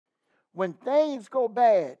when things go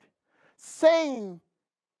bad, sing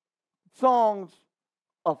songs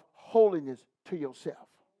of holiness to yourself.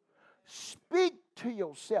 Speak to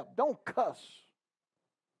yourself. Don't cuss.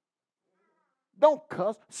 Don't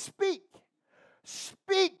cuss. Speak.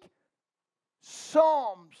 Speak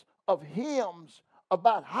psalms of hymns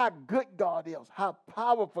about how good God is, how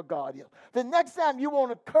powerful God is. The next time you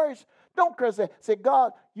want to curse, don't curse. Say,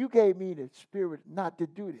 God, you gave me the spirit not to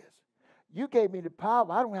do this. You gave me the power.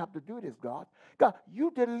 I don't have to do this, God. God,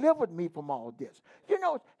 you delivered me from all this. You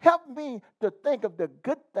know, help me to think of the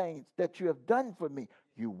good things that you have done for me.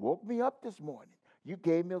 You woke me up this morning. You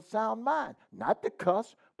gave me a sound mind, not to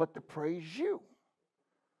cuss, but to praise you.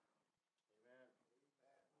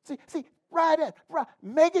 See, right,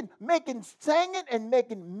 making singing and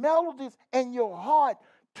making melodies in your heart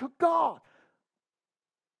to God.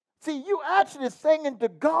 See, you actually singing to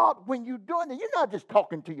God when you're doing it. You're not just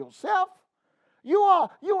talking to yourself. You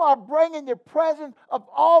are bringing the presence of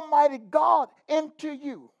Almighty God into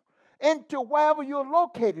you, into wherever you're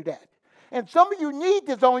located at. And some of you need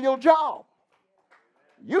this on your job.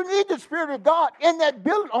 You need the Spirit of God in that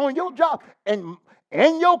building, on your job, and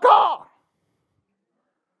in your car.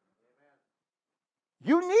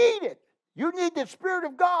 You need it. You need the Spirit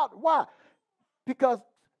of God. Why? Because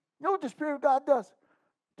you know what the Spirit of God does?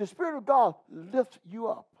 The Spirit of God lifts you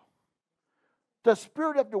up. The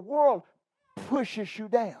spirit of the world pushes you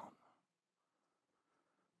down.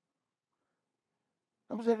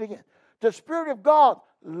 I'm going to say it again. The Spirit of God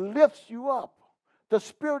lifts you up. The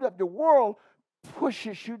spirit of the world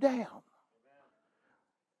pushes you down.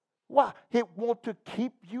 Why? It wants to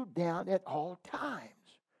keep you down at all times.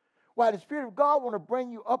 Why? The Spirit of God wants to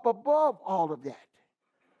bring you up above all of that.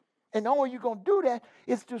 And the only way you're going to do that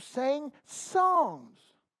is to sing songs.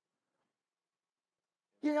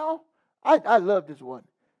 You know, I love this one.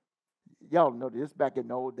 Y'all know this back in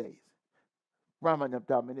the old days. Rama and them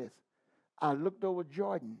taught me this. I looked over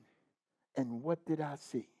Jordan, and what did I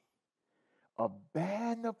see? A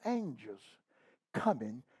band of angels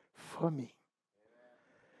coming for me.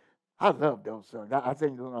 I love those songs. I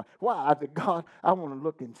sing those. Why? I said, God, I want to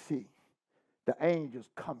look and see the angels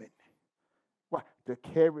coming. Why? To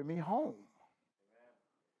carry me home.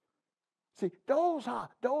 See, those are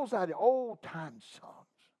the old time songs.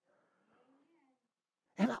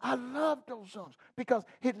 And I love those songs because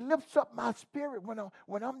it lifts up my spirit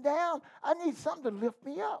when I'm down. I need something to lift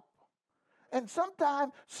me up. And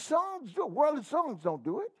sometimes worldly songs don't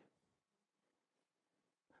do it.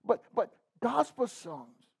 But gospel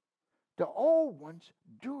songs, the old ones,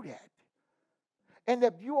 do that. And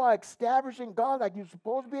if you are establishing God like you're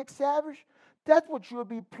supposed to be established, that's what you'll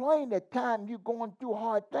be playing at time you're going through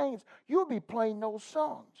hard things. You'll be playing those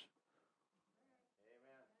songs.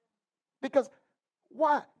 Amen. Because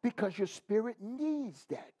why? Because your spirit needs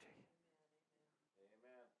that. Amen.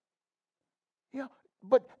 You know,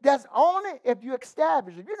 but that's only if you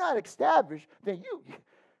establish. If you're not established, then you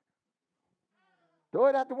throw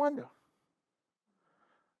it out the window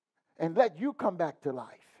and let you come back to life.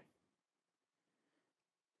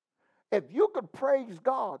 If you could praise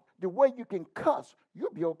God the way you can cuss,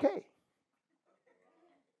 you'll be okay.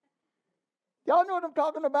 Y'all know what I'm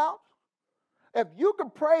talking about? If you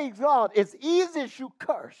could praise God as easy as you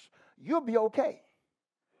curse, you'll be okay.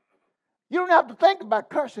 You don't have to think about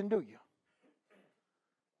cursing, do you?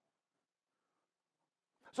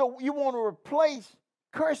 So you want to replace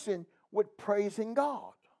cursing with praising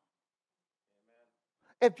God.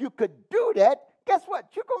 If you could do that, guess what?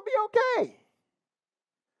 You're going to be okay.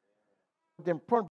 Then